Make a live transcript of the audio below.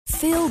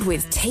Filled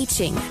with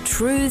teaching,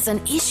 truths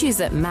and issues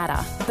that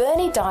matter.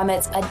 Bernie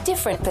Diamond's A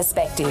Different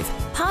Perspective.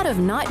 Part of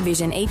Night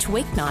Vision each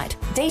weeknight.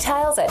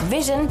 Details at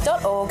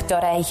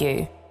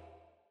vision.org.au.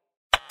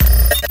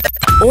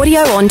 Audio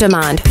on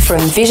demand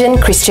from Vision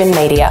Christian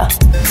Media.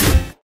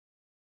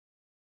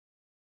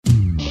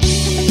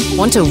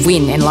 Want to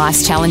win in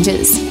life's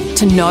challenges?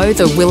 To know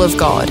the will of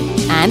God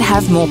and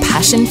have more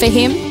passion for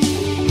Him?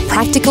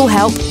 Practical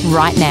help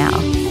right now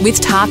with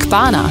Tak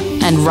Bhana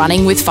and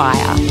Running with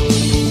Fire.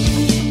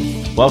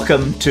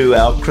 Welcome to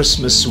our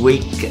Christmas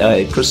week,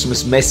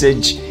 Christmas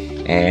message.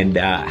 And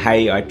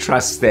hey, I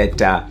trust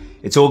that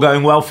it's all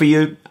going well for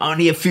you.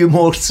 Only a few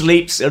more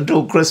sleeps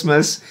until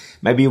Christmas.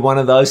 Maybe one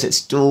of those that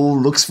still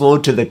looks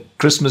forward to the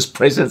Christmas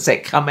presents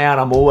that come out.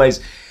 I'm always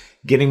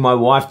getting my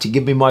wife to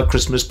give me my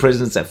Christmas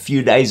presents a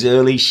few days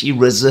early. She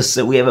resists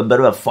it. We have a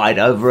bit of a fight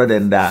over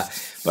it. But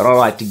I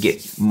like to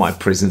get my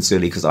presents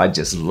early because I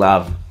just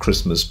love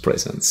Christmas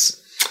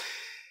presents.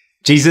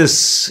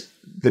 Jesus,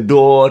 the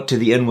door to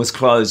the inn was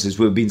closed, as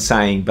we've been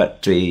saying,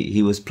 but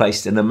he was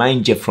placed in a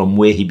manger from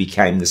where he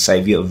became the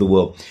Savior of the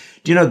world.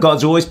 Do you know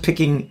God's always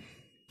picking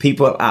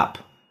people up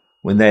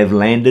when they've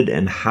landed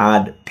in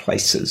hard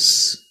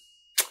places?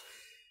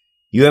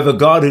 You have a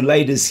God who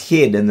laid his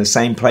head in the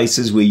same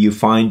places where you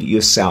find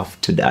yourself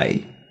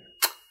today.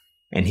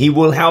 And he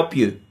will help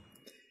you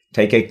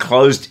take a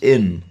closed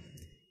inn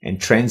and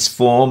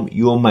transform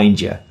your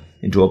manger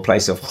into a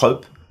place of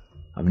hope,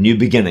 of new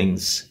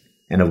beginnings,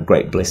 and of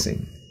great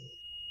blessing.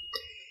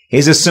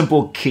 Here's a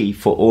simple key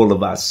for all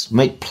of us.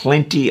 Make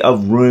plenty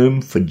of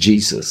room for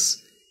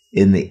Jesus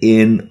in the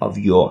inn of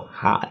your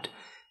heart.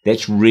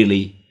 That's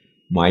really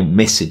my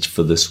message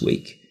for this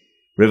week.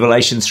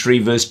 Revelation 3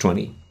 verse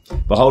 20.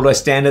 Behold, I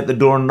stand at the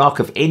door and knock.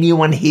 If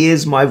anyone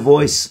hears my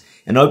voice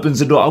and opens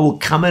the door, I will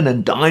come in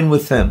and dine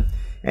with him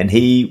and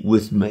he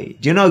with me.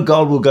 Do you know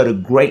God will go to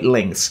great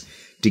lengths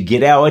to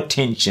get our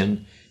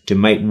attention, to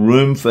make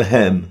room for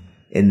him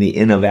in the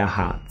inn of our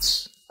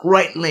hearts?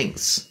 Great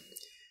lengths.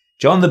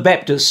 John the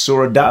Baptist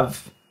saw a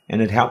dove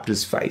and it helped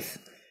his faith.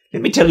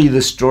 Let me tell you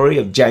the story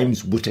of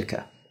James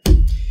Whitaker.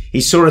 He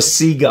saw a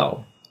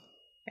seagull,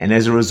 and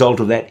as a result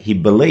of that, he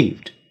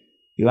believed.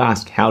 You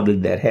ask, how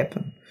did that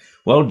happen?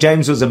 Well,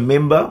 James was a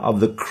member of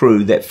the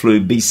crew that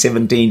flew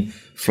B-17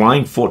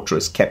 Flying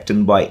Fortress,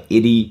 captained by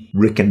Eddie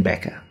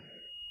Rickenbacker.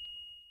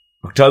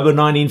 October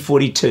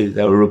 1942,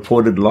 they were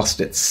reported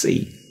lost at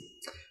sea.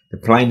 The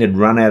plane had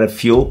run out of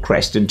fuel,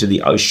 crashed into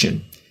the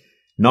ocean.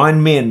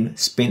 9 men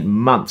spent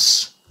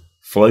months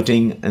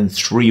floating in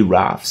 3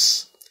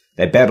 rafts.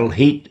 They battled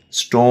heat,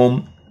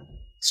 storms,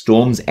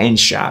 and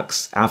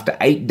sharks. After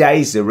 8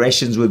 days, their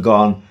rations were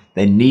gone.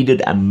 They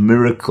needed a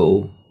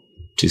miracle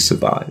to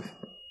survive.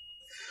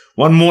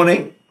 One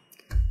morning,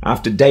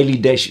 after daily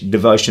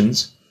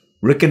devotions,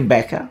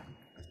 Rickenbacker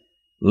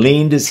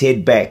leaned his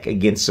head back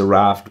against the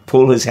raft,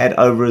 pulled his hat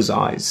over his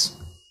eyes.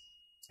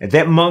 At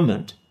that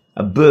moment,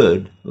 a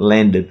bird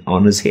landed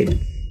on his head.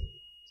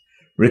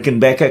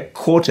 Rickenbacker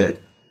caught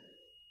it,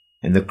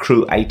 and the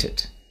crew ate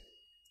it.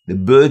 The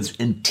bird's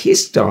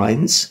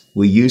intestines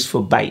were used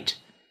for bait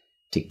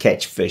to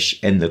catch fish,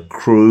 and the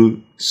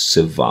crew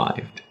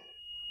survived.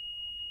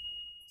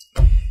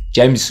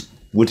 James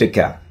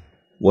Whitaker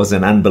was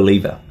an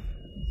unbeliever.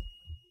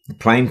 The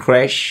plane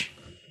crash,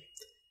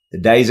 the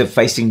days of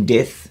facing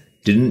death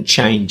didn't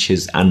change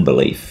his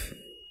unbelief.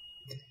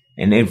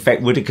 And in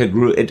fact, Whitaker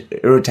grew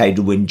irritated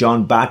when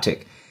John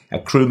Bartek, a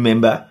crew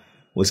member,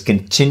 was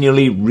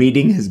continually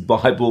reading his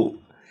Bible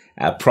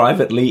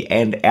privately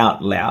and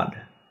out loud.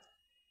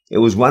 It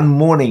was one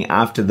morning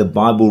after the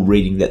Bible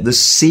reading that the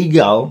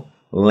seagull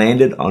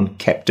landed on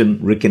Captain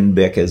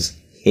Rickenbacker's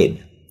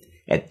head.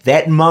 At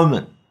that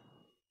moment,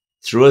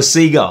 through a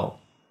seagull,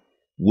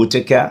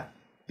 Whitaker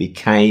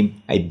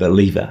became a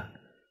believer.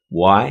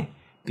 Why?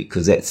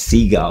 Because that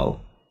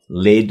seagull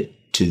led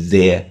to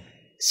their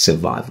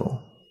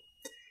survival.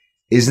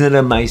 Isn't it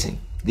amazing?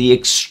 The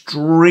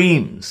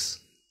extremes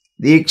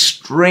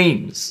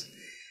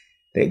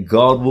that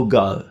God will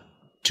go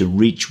to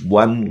reach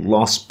one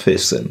lost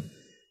person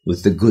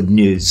with the good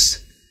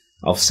news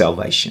of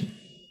salvation.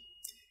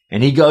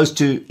 And he goes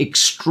to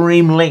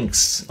extreme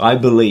lengths, I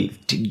believe,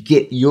 to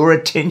get your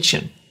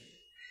attention,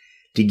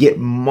 to get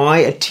my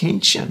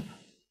attention.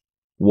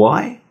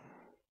 Why?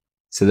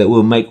 So that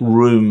we'll make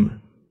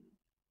room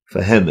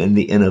for him in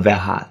the inn of our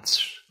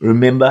hearts.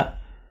 Remember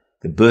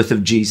the birth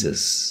of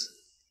Jesus.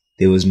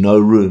 There was no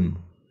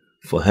room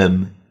for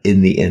him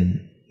in the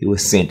inn. He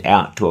was sent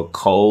out to a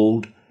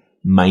cold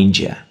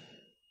manger,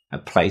 a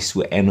place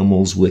where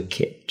animals were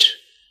kept.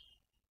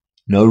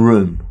 No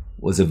room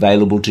was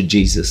available to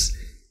Jesus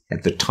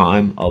at the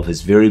time of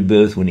his very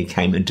birth, when he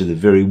came into the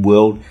very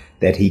world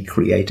that he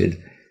created.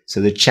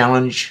 So the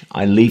challenge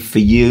I leave for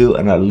you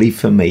and I leave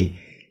for me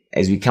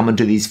as we come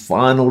into these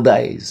final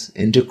days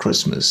into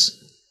Christmas,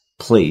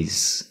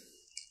 please,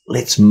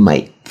 let's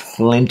make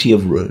plenty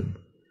of room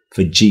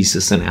for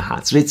Jesus in our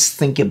hearts. Let's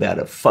think about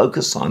it,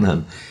 focus on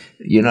him,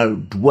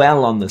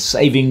 dwell on the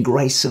saving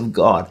grace of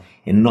God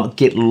and not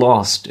get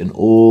lost in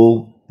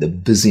all the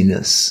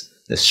busyness,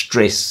 the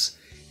stress,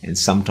 and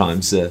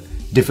sometimes the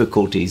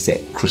difficulties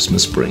that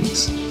Christmas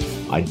brings.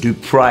 I do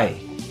pray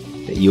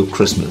that your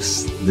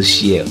Christmas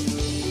this year,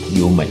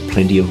 you'll make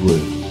plenty of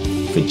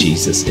room for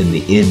Jesus in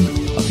the inn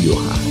of your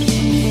heart.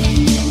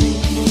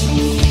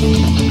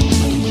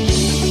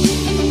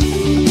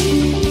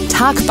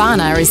 Tak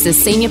Bhana is the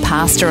Senior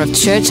Pastor of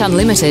Church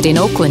Unlimited in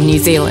Auckland, New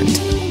Zealand.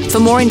 For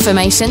more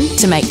information,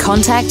 to make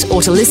contact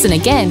or to listen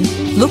again,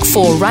 look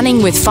for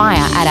Running with Fire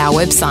at our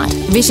website,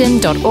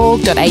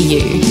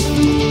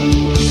 vision.org.au.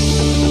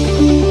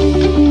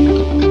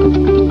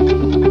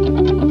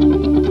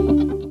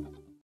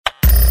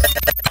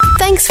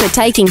 Thanks for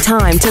taking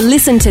time to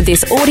listen to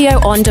this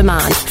audio on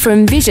demand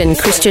from Vision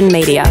Christian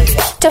Media.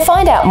 To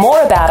find out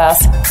more about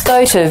us,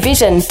 go to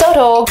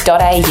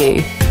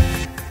vision.org.au.